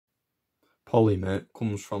Polymer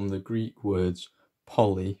comes from the Greek words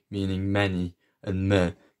poly, meaning many, and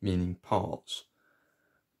mer, meaning parts.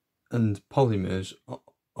 And polymers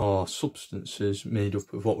are substances made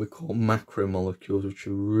up of what we call macromolecules, which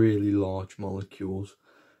are really large molecules.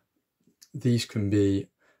 These can be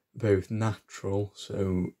both natural,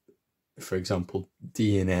 so for example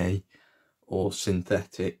DNA, or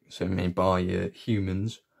synthetic, so made by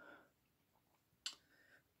humans.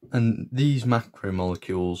 And these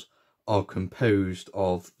macromolecules are composed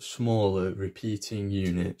of smaller repeating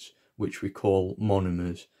units, which we call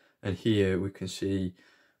monomers. And here we can see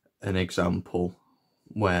an example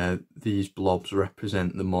where these blobs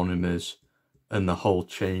represent the monomers and the whole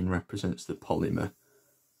chain represents the polymer.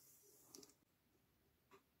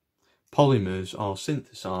 Polymers are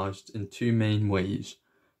synthesized in two main ways: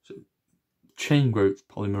 so chain growth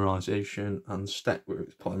polymerization and step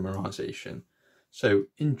growth polymerization. So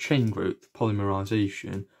in chain growth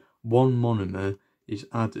polymerization, one monomer is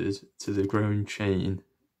added to the growing chain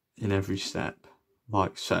in every step,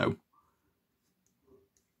 like so.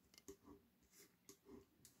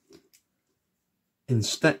 In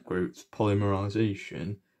step growth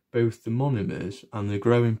polymerization, both the monomers and the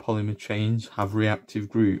growing polymer chains have reactive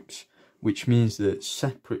groups, which means that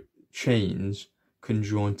separate chains can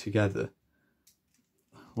join together,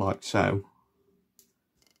 like so.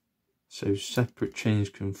 So separate chains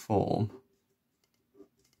can form,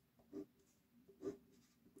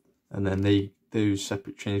 and then those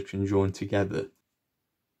separate chains can join together.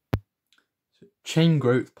 So chain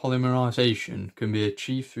growth polymerization can be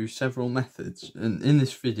achieved through several methods, and in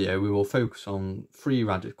this video we will focus on free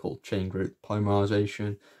radical chain growth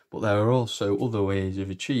polymerization, but there are also other ways of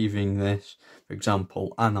achieving this, for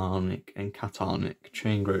example anionic and cationic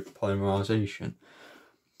chain growth polymerization.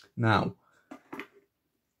 Now,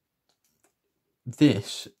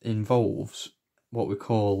 this involves what we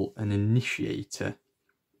call an initiator.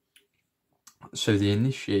 So the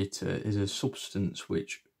initiator is a substance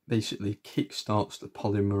which basically kickstarts the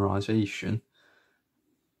polymerization,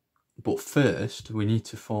 but first we need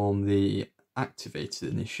to form the activated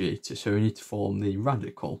initiator, so we need to form the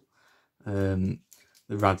radical. The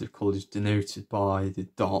radical is denoted by the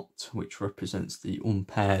dot, which represents the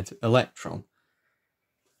unpaired electron.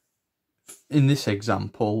 In this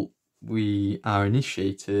example, our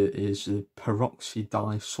initiator is the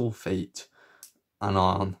peroxydisulfate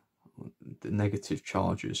anion, the negative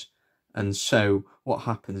charges. And so what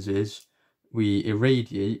happens is we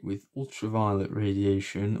irradiate with ultraviolet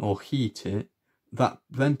radiation or heat it. That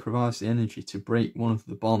then provides the energy to break one of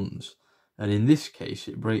the bonds, and in this case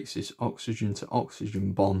it breaks this oxygen to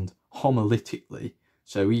oxygen bond homolytically,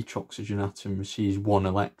 so each oxygen atom receives one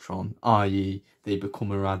electron, i.e. they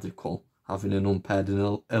become a radical, having an unpaired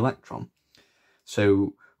electron.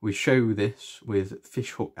 So we show this with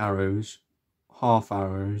fishhook arrows, half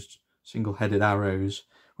arrows, single-headed arrows,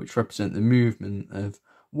 which represent the movement of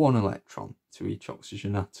one electron to each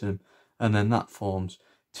oxygen atom, and then that forms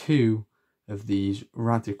two of these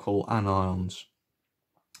radical anions.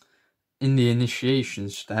 In the initiation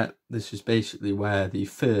step, this is basically where the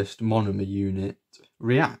first monomer unit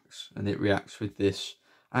reacts, and it reacts with this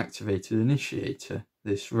activated initiator,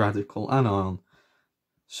 this radical anion.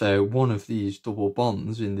 So one of these double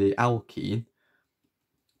bonds in the alkene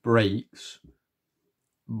breaks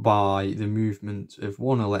by the movement of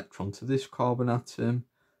one electron to this carbon atom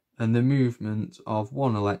and the movement of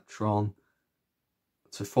one electron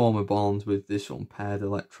to form a bond with this unpaired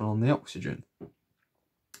electron on the oxygen.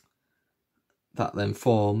 That then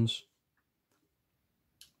forms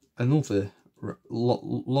another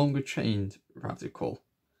longer chained radical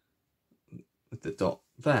with the dot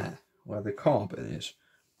there where the carbon is.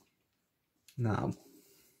 Now,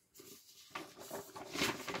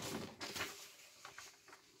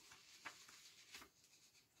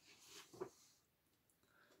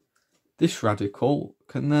 this radical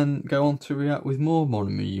can then go on to react with more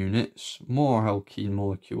monomer units, more alkene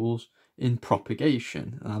molecules, in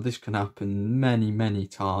propagation. Now this can happen many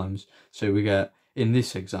times. So we get, in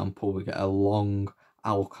this example, we get a long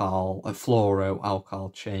alkyl, a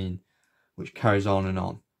fluoroalkyl chain, which carries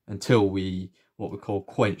on until we, what we call,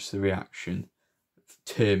 quench the reaction,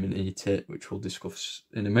 terminate it, which we'll discuss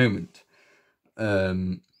in a moment.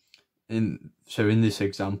 So in this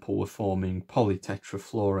example, we're forming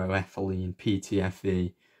Polytetrafluoroethylene,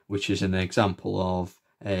 PTFE, which is an example of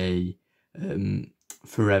a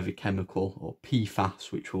forever chemical, or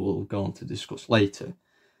PFAS, which we'll go on to discuss later.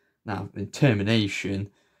 Now, in termination,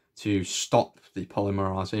 to stop the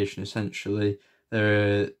polymerization, essentially,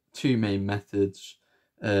 there are two main methods.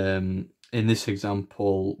 In this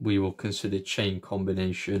example, we will consider chain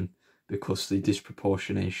combination, because the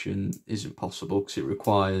disproportionation isn't possible, because it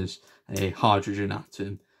requires a hydrogen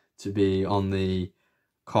atom to be on the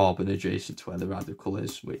carbon adjacent to where the radical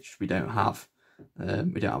is, which we don't have.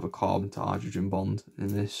 We don't have a carbon to hydrogen bond in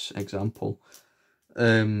this example.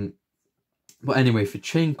 But anyway, for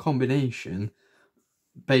chain combination,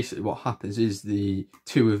 basically what happens is the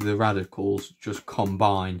two of the radicals just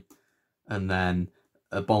combine, and then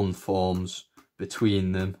a bond forms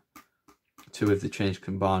between them. Two of the chains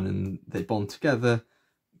combine and they bond together,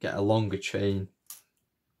 get a longer chain,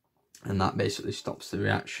 and that basically stops the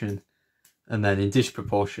reaction. And then in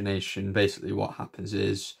disproportionation, basically what happens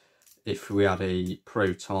is, if we had a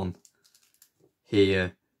proton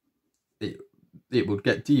here, it would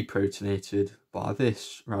get deprotonated by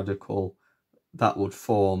this radical, that would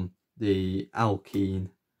form the alkene,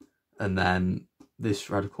 and then this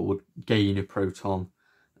radical would gain a proton,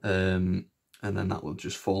 and then that will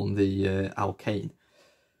just form the alkane.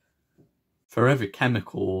 Forever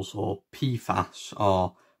chemicals, or PFAS,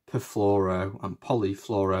 are perfluoro and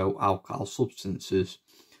polyfluoroalkyl substances.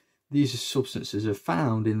 These substances are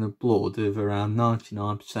found in the blood of around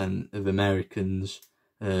 99% of Americans,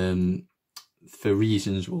 for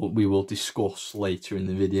reasons we will discuss later in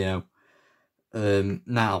the video.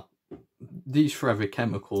 Now, these forever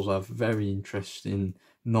chemicals have very interesting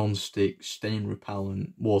non-stick, stain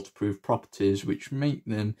repellent, waterproof properties, which make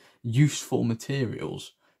them useful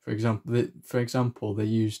materials. For example, they're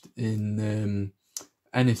used in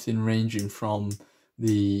anything ranging from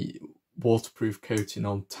the waterproof coating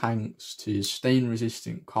on tanks to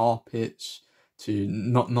stain-resistant carpets to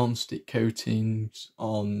non-stick coatings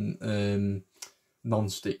on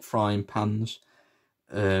non-stick frying pans,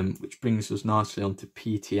 which brings us nicely onto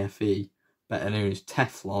PTFE, better known as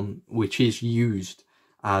Teflon, which is used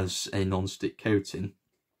as a non-stick coating.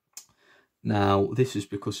 Now, this is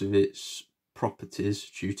because of its properties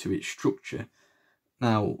due to its structure.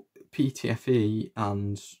 Now, PTFE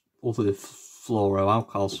and other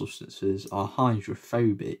fluoroalkyl substances are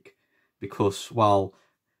hydrophobic because while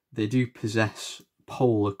they do possess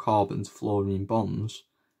polar carbon to fluorine bonds,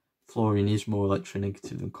 fluorine is more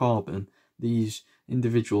electronegative than carbon, these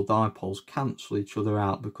individual dipoles cancel each other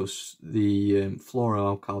out because the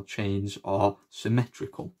fluoroalkyl chains are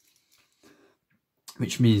symmetrical,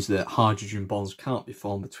 which means that hydrogen bonds can't be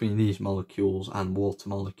formed between these molecules and water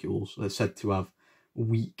molecules. They're said to have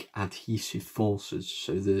weak adhesive forces,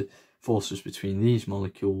 so the forces between these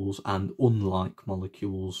molecules and unlike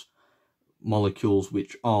molecules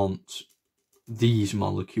which aren't these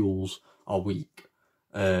molecules, are weak.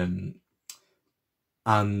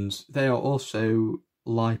 And they are also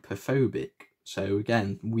lipophobic, so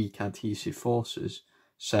again, weak adhesive forces.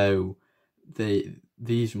 So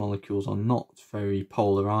these molecules are not very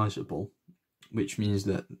polarizable, which means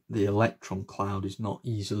that the electron cloud is not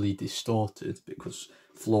easily distorted because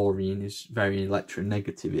fluorine is very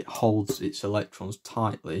electronegative. It holds its electrons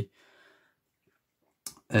tightly,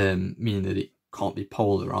 meaning that it can't be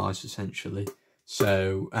polarized essentially.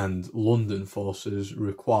 So, and London forces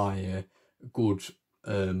require good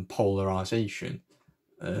polarization,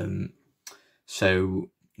 so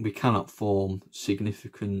we cannot form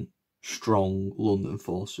significant strong London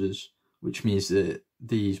forces, which means that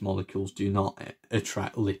these molecules do not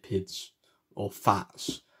attract lipids or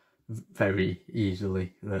fats very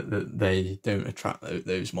easily. They don't attract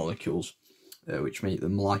those molecules, which make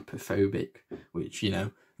them lipophobic, which, you know,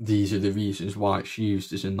 these are the reasons why it's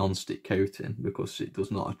used as a non-stick coating, because it does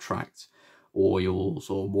not attract oils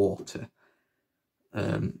or water.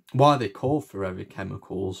 Why they're called forever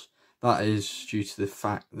chemicals, that is due to the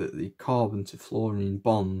fact that the carbon to fluorine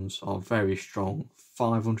bonds are very strong,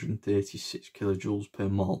 536 kilojoules per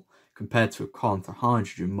mole, compared to a carbon to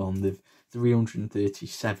hydrogen bond of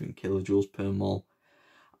 337 kilojoules per mole.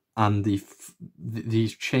 And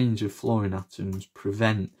these chains of fluorine atoms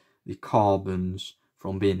prevent the carbons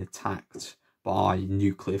from being attacked by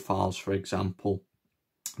nucleophiles, for example.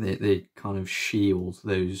 They kind of shield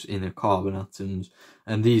those inner carbon atoms,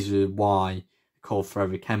 and these are why called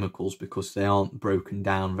forever chemicals, because they aren't broken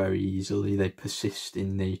down very easily. They persist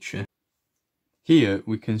in nature. Here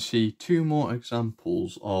we can see two more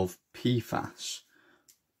examples of PFAS.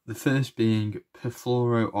 The first being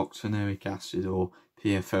Perfluorooctanoic acid, or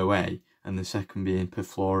PFOA, and the second being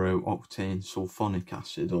Perfluorooctanesulfonic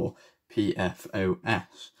acid, or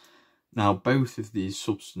PFOS. Now, both of these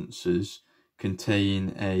substances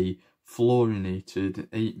contain a fluorinated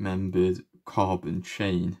 8-membered carbon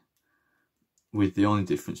chain, with the only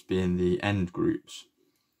difference being the end groups.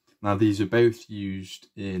 Now, these are both used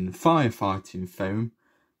in firefighting foam,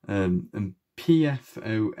 and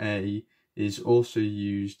PFOA is also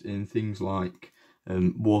used in things like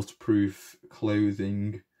waterproof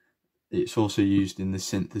clothing. It's also used in the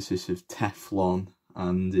synthesis of Teflon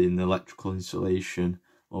and in electrical insulation,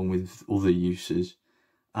 along with other uses.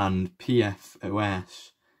 And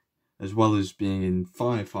PFOS, as well as being in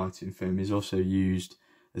firefighting foam, is also used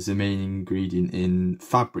as the main ingredient in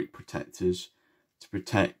fabric protectors to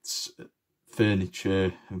protect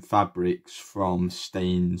furniture and fabrics from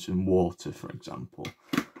stains and water, for example.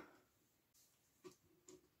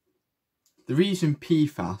 The reason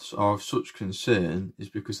PFAS are of such concern is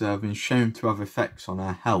because they have been shown to have effects on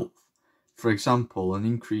our health. For example, an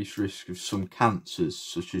increased risk of some cancers,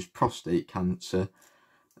 such as prostate cancer,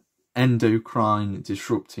 endocrine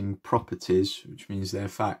disrupting properties, which means they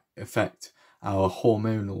affect our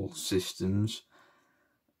hormonal systems,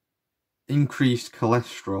 increased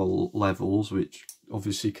cholesterol levels, which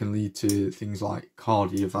obviously can lead to things like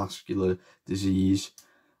cardiovascular disease,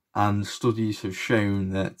 and studies have shown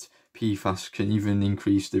that PFAS can even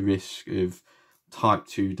increase the risk of type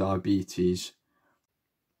 2 diabetes.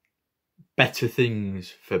 Better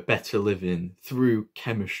things for better living through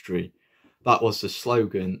chemistry. That was the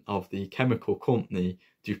slogan of the chemical company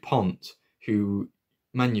DuPont, who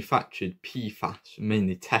manufactured PFAS,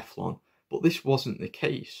 mainly Teflon. But this wasn't the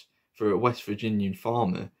case for a West Virginian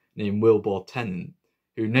farmer named Wilbur Tennant,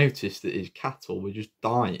 who noticed that his cattle were just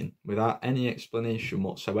dying without any explanation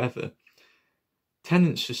whatsoever.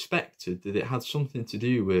 Tennant suspected that it had something to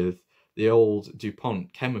do with the old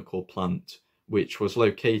DuPont chemical plant, which was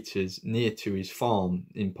located near to his farm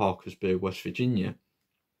in Parkersburg, West Virginia.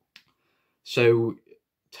 So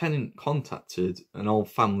Tennant contacted an old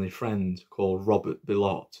family friend called Robert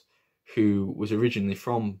Billot, who was originally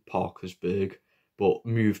from Parkersburg but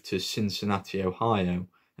moved to Cincinnati, Ohio,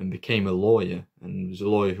 and became a lawyer, and was a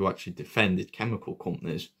lawyer who actually defended chemical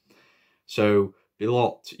companies. So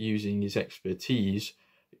Billot, using his expertise,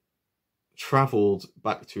 travelled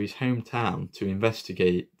back to his hometown to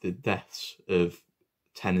investigate the deaths of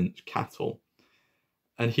Tennant's cattle.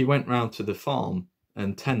 And he went round to the farm,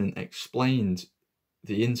 and Tennant explained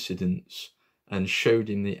the incidents and showed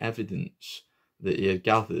him the evidence that he had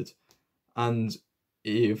gathered. And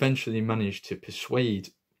he eventually managed to persuade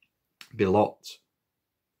Billot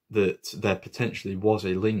that there potentially was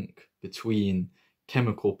a link between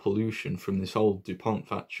chemical pollution from this old DuPont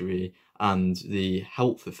factory and the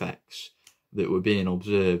health effects that were being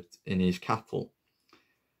observed in his cattle.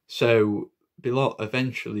 So Billot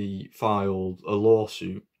eventually filed a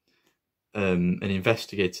lawsuit and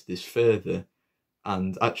investigated this further,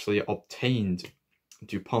 and actually obtained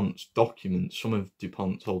DuPont's documents, some of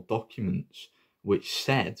DuPont's old documents, which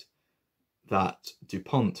said that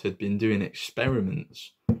DuPont had been doing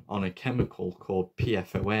experiments on a chemical called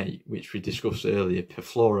PFOA, which we discussed earlier,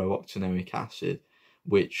 Perfluorooctanoic acid,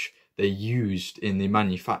 which they used in the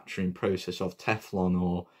manufacturing process of Teflon,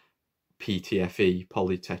 or PTFE,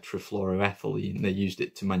 Polytetrafluoroethylene. They used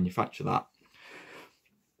it to manufacture that.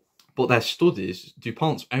 But their studies,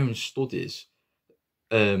 DuPont's own studies,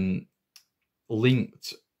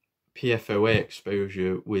 linked PFOA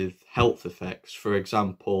exposure with health effects. For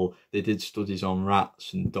example, they did studies on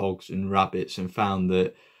rats and dogs and rabbits and found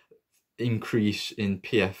that increase in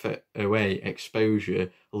PFOA exposure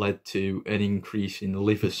led to an increase in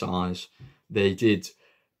liver size. They did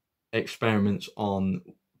experiments on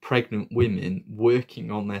pregnant women working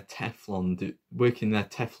their Teflon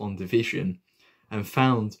division, and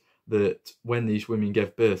found that when these women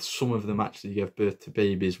gave birth, some of them actually gave birth to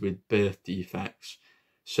babies with birth defects.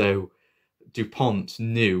 So DuPont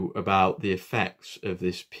knew about the effects of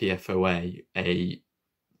this PFOA, a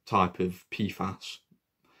type of PFAS,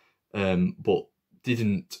 but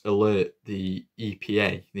didn't alert the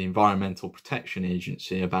EPA, the Environmental Protection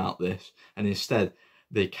Agency, about this, and instead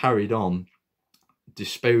they carried on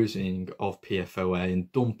disposing of PFOA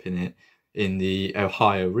and dumping it in the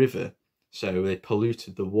Ohio River. So they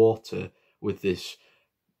polluted the water with this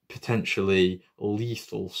potentially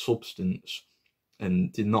lethal substance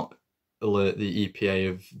and did not alert the EPA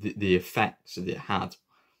of the effects that it had.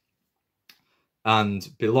 And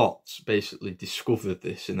Billot basically discovered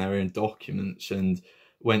this in their own documents and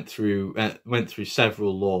went through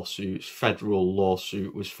several lawsuits. Federal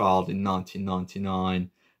lawsuit was filed in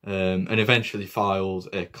 1999, and eventually filed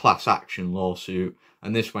a class action lawsuit,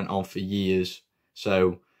 and this went on for years.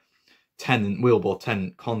 So Wilbur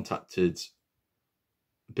Tennant contacted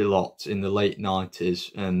Billot in the late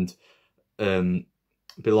 90s, and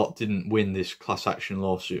Billot didn't win this class action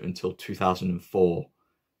lawsuit until 2004.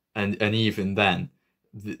 And even then,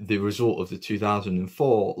 the result of the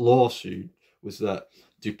 2004 lawsuit was that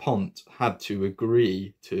DuPont had to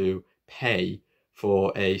agree to pay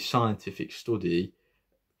for a scientific study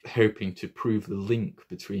hoping to prove the link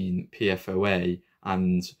between PFOA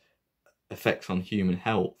and effects on human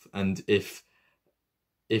health. And if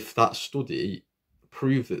that study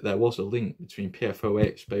proved that there was a link between PFOA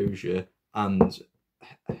exposure and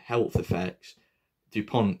health effects,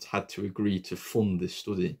 DuPont had to agree to fund this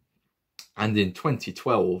study. And in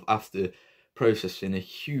 2012, after processing a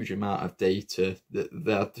huge amount of data,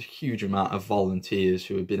 there had a huge amount of volunteers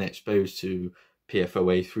who had been exposed to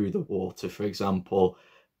PFOA through the water, for example,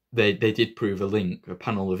 they did prove a link. A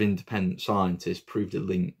panel of independent scientists proved a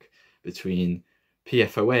link between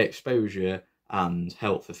PFOA exposure and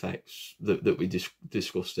health effects that we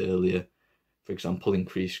discussed earlier, for example,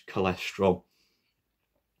 increased cholesterol.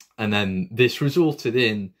 And then this resulted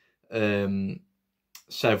in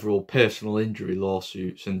several personal injury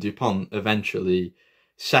lawsuits, and DuPont eventually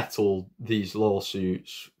settled these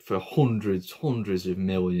lawsuits for hundreds of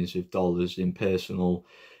millions of dollars in personal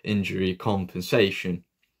injury compensation.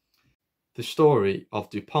 The story of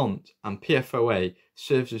DuPont and PFOA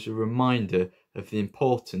serves as a reminder of the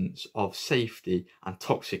importance of safety and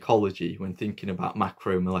toxicology when thinking about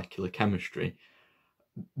macromolecular chemistry.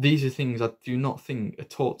 These are things I do not think are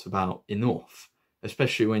talked about enough,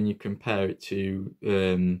 especially when you compare it to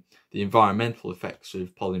the environmental effects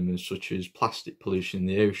of polymers such as plastic pollution in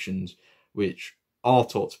the oceans, which are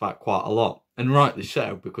talked about quite a lot, and rightly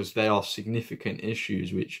so, because they are significant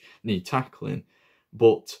issues which need tackling.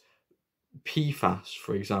 But PFAS,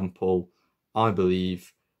 for example, I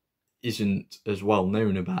believe isn't as well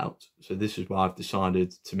known about, so this is why I've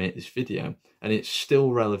decided to make this video, and it's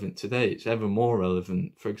still relevant today. It's ever more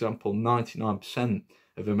relevant. For example, 99%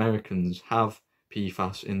 of Americans have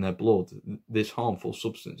PFAS in their blood, this harmful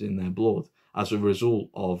substance in their blood, as a result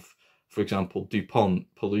of, for example, DuPont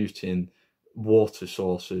polluting water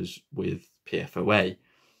sources with PFOA.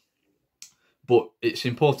 But it's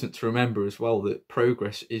important to remember as well that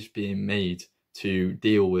progress is being made to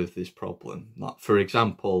deal with this problem. Like, for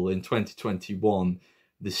example, in 2021,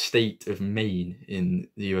 the state of Maine in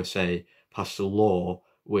the USA passed a law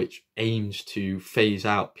which aims to phase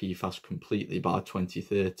out PFAS completely by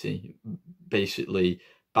 2030, basically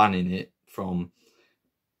banning it from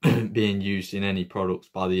being used in any products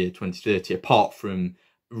by the year 2030, apart from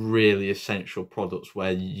really essential products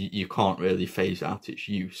where you can't really phase out its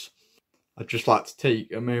use. I'd just like to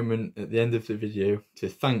take a moment at the end of the video to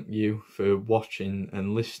thank you for watching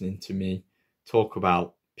and listening to me talk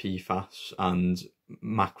about PFAS and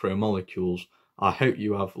macromolecules. I hope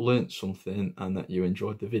you have learnt something and that you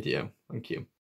enjoyed the video. Thank you.